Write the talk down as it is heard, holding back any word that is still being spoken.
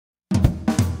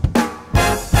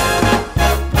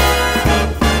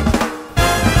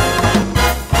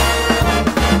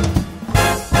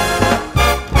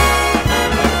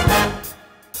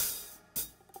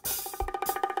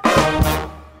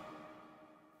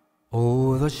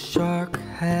Oh, the shark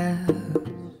has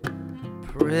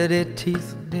pretty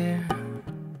teeth, dear,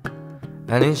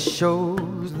 and he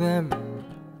shows them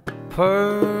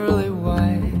pearly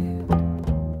white.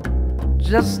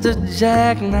 Just a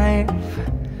jackknife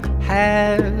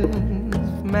has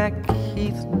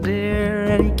Macheath, dear,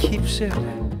 and he keeps it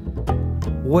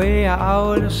way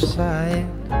out of sight.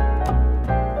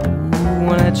 Ooh,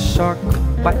 when that shark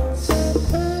bites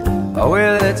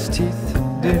with its teeth,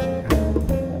 dear,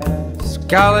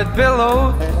 scarlet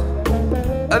billows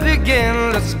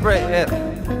begin to spread.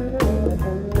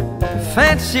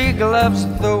 Fancy gloves,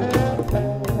 though,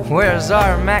 where's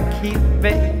our Macheath,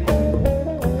 babe?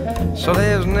 So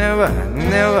there's never,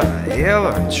 ever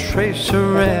a trace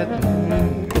of red.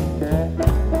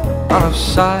 On a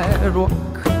sidewalk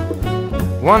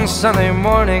one Sunday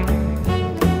morning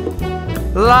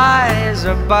lies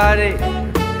a body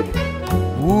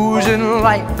oozing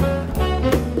light.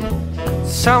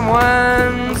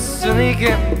 Someone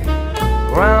sneaking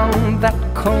round that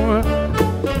corner.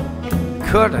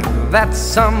 Could that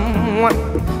someone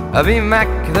be Mac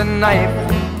the Knife?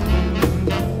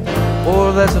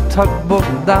 Or there's a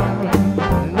tugboat down,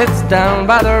 it's down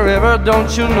by the river,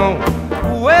 don't you know,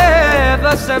 with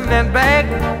a cement bag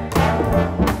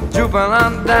drooping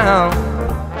on down.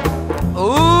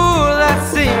 Ooh, that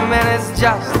cement is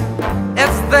just,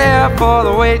 it's there for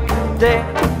the wait day.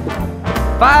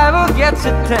 5 will get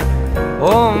you 10.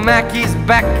 Oh, Mackie's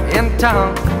back in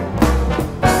town.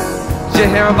 Did you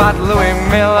hear about Louis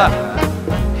Miller?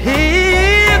 He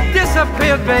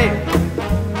disappeared, babe,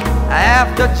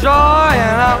 after drawing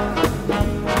up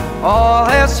all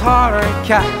his hard-earned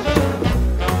cash.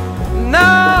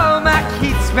 No,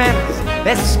 Macheath spends,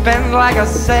 they spend like a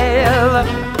sailor.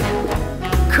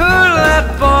 Could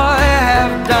that boy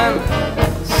have done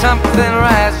something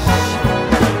rash?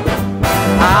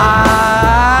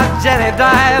 Ah, Jenny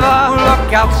Diver,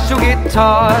 look out, Sugie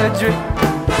Tawdry.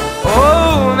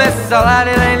 Oh, Miss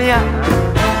Ladylania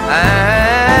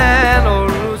and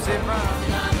old Lucy Brown.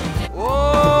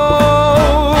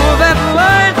 Oh, that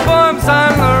line forms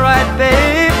on the right,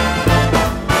 babe.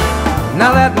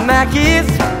 Now that Macheath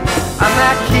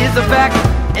are back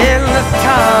in the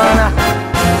town.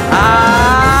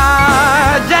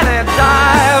 Ah, Jenny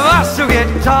Diver, Sugie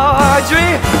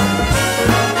Tawdry,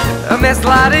 Miss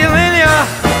Ladylania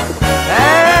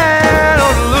and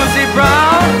old Lucy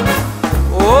Brown.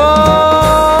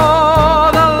 Oh,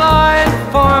 the line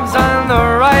forms on the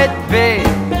right, babe.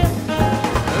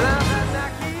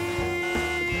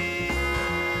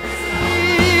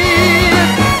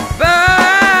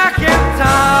 Back in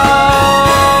town.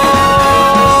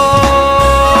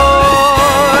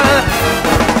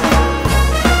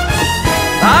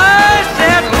 I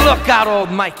said, look out, old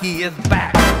Mikey is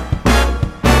back.